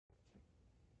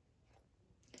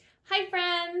Hi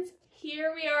friends!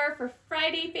 Here we are for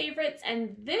Friday favorites,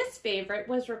 and this favorite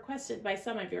was requested by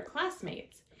some of your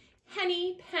classmates.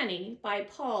 Henny Penny by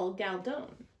Paul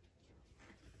Galdone.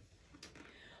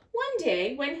 One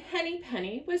day when Henny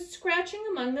Penny was scratching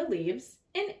among the leaves,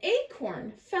 an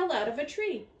acorn fell out of a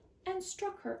tree and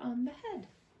struck her on the head.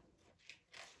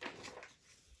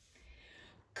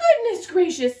 "Goodness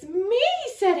gracious me,"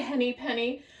 said Henny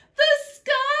Penny. "The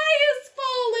sky is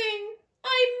falling.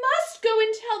 I must go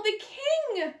and tell the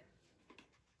king."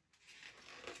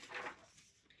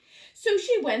 So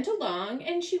she went along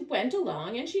and she went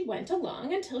along and she went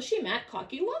along until she met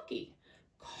Cocky Locky.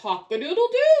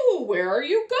 "Cock-a-doodle-doo, where are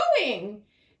you going?"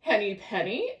 "Henny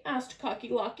Penny?" asked Cocky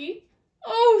Locky.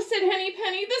 "Oh," said Henny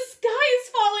Penny, "the sky is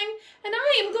falling and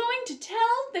I am going to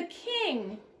tell the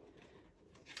king."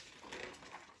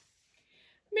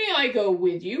 "May I go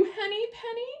with you, Henny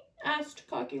Penny?" asked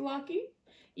Cocky Locky.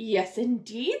 "Yes,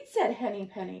 indeed," said Henny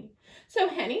Penny. So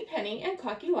Henny Penny and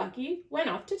Cocky Locky went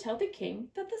off to tell the king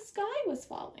that the sky was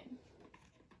falling.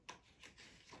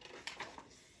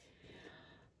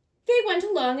 They went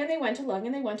along and they went along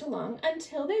and they went along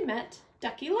until they met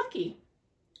Ducky Lucky.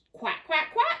 "Quack,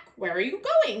 quack, quack, where are you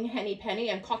going, Henny Penny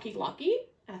and Cocky Locky?"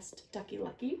 asked Ducky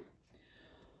Lucky.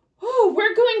 "Oh,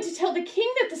 we're going to tell the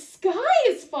king that the sky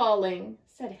is falling,"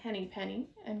 said Henny Penny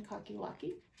and Cocky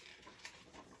Locky.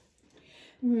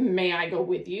 "May I go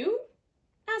with you?"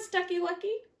 asked Ducky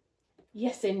Lucky.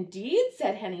 "Yes, indeed,"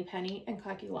 said Henny Penny and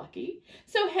Cocky Locky.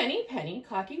 So Henny Penny,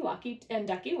 Cocky Locky, and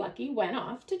Ducky Lucky went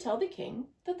off to tell the king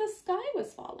that the sky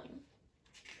was falling.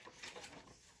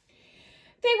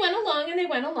 They went along and they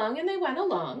went along and they went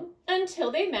along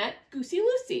until they met Goosey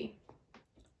Lucy.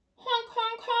 "Honk,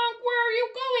 honk, honk, where are you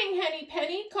going, Henny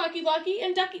Penny, Cocky Locky,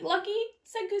 and Ducky Lucky?"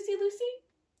 said Goosey Lucy.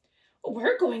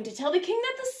 "We're going to tell the king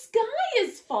that the sky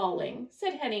is falling,"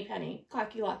 said Henny Penny,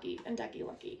 Cocky Locky, and Ducky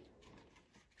Lucky.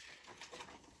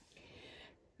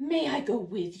 "May I go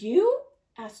with you?"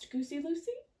 asked Goosey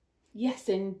Lucy. "Yes,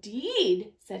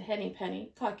 indeed," said Henny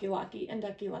Penny, Cocky Locky, and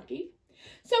Ducky Lucky.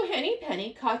 So Henny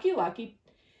Penny, Cocky Locky,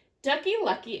 Ducky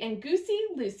Lucky, and Goosey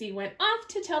Lucy went off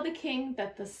to tell the king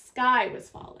that the sky was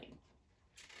falling.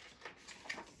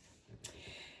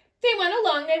 They went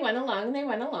along, they went along, and they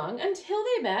went along until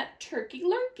they met Turkey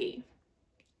Lurkey.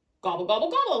 "Gobble,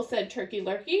 gobble, gobble," said Turkey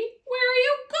Lurkey. "Where are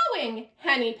you going,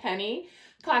 Henny Penny,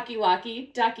 Cocky Locky,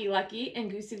 Ducky Lucky,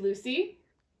 and Goosey Lucy?"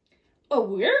 "Oh,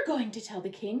 we're going to tell the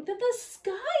king that the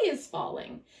sky is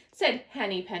falling," said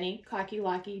Henny Penny, Cocky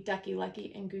Locky, Ducky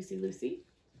Lucky, and Goosey Lucy.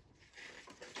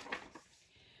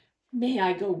 "May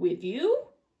I go with you?"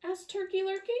 asked Turkey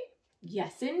Lurkey.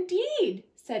 "Yes, indeed,"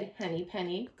 said Henny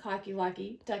Penny, Cocky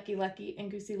Locky, Ducky Lucky, and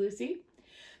Goosey Lucy.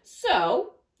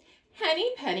 So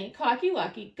Henny Penny, Cocky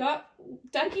Locky,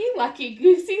 Ducky Lucky,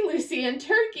 Goosey Lucy, and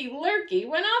Turkey Lurkey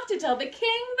went off to tell the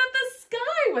king that the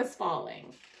sky was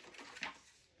falling.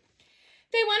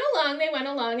 They went along, they went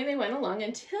along, and they went along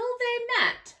until they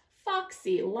met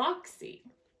Foxy Loxy.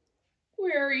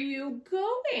 "Where are you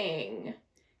going,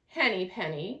 Henny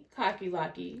Penny, Cocky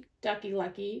Locky, Ducky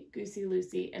Lucky, Goosey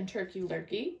Lucy, and Turkey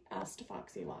Lurkey?" asked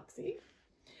Foxy Loxy.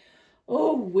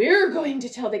 "Oh, we're going to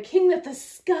tell the king that the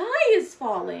sky is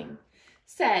falling,"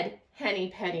 said Henny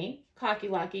Penny, Cocky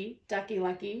Locky, Ducky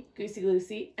Lucky, Goosey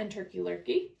Lucy, and Turkey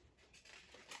Lurkey.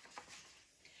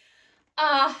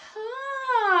 "Aha!"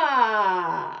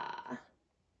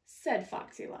 said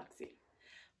Foxy Loxy.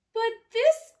 "But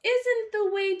this isn't the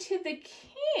way to the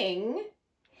king,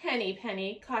 Henny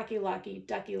Penny, Cocky Locky,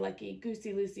 Ducky Lucky,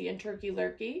 Goosey Lucy, and Turkey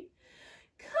Lurkey.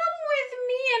 Come with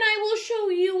me and I will show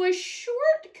you a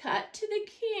shortcut to the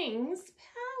king's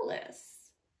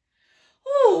palace."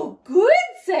 "Oh, good,"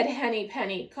 said Henny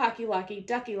Penny, Cocky Locky,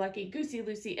 Ducky Lucky, Goosey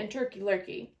Lucy, and Turkey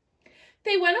Lurkey.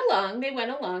 They went along, they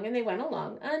went along, and they went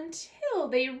along until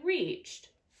they reached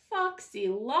Foxy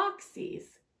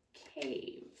Loxy's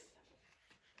cave.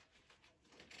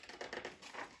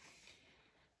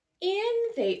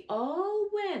 In they all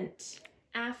went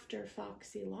after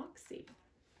Foxy Loxy.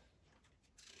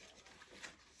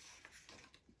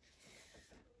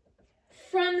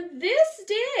 From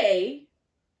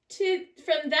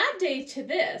that day to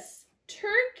this,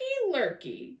 Turkey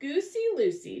Lurkey, Goosey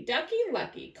Lucy, Ducky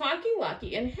Lucky, Cocky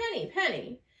Locky, and Henny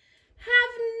Penny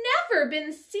have never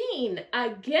been seen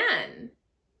again.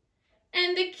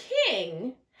 And the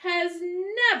king has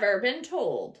never been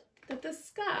told that the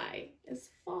sky is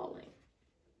falling.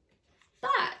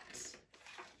 But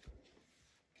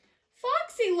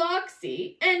Foxy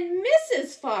Loxy and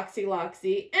Mrs. Foxy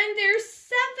Loxy and their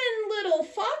 7 little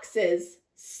foxes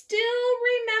still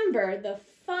remember the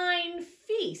fine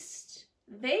feast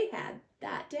they had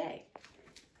that day.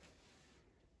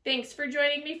 Thanks for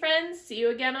joining me, friends. See you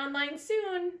again online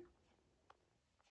soon.